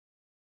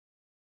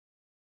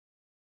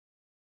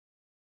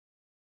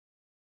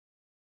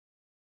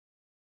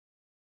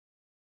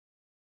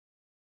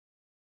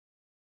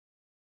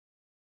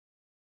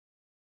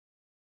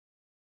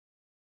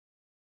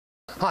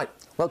Hi,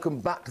 welcome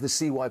back to the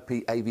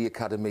CYP AV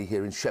Academy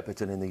here in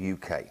Shepperton in the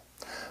UK.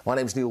 My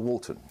name is Neil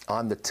Walton.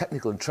 I'm the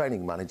Technical and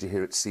Training Manager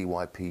here at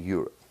CYP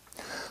Europe.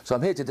 So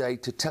I'm here today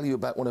to tell you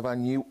about one of our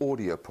new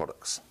audio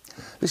products.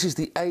 This is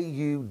the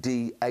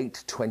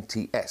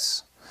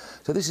D820S.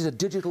 So this is a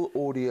digital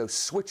audio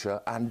switcher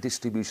and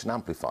distribution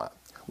amplifier,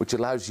 which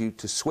allows you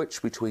to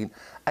switch between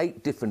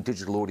 8 different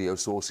digital audio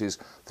sources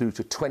through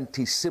to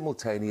 20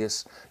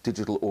 simultaneous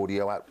digital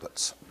audio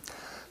outputs.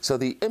 So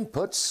the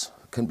inputs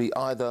can be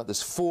either,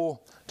 there's 4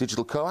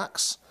 digital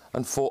coax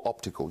and 4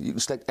 optical. You can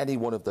select any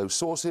one of those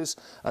sources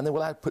and they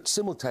will output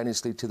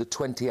simultaneously to the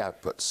 20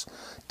 outputs.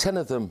 10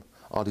 of them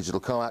are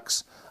digital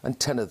coax and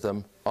 10 of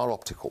them are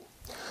optical.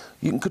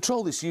 You can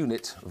control this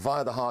unit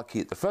via the hard key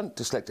at the front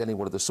to select any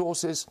one of the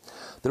sources.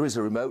 There is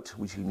a remote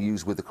which you can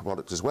use with the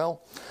product as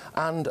well,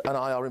 and an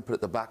IR input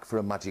at the back for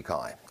a magic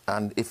eye.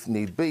 And if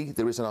need be,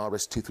 there is an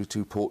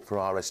RS-232 port for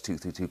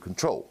RS-232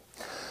 control.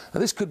 Now,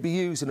 this could be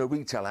used in a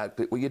retail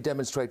outfit where you're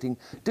demonstrating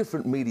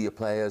different media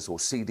players or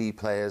CD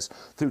players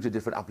through to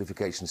different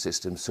amplification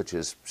systems such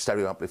as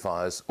stereo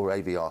amplifiers or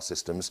AVR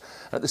systems.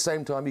 At the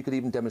same time, you could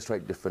even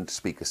demonstrate different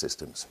speaker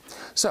systems.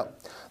 So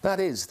that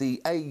is the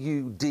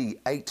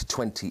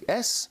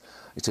AUD820S.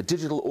 It's a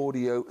digital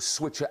audio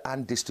switcher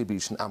and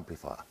distribution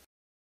amplifier.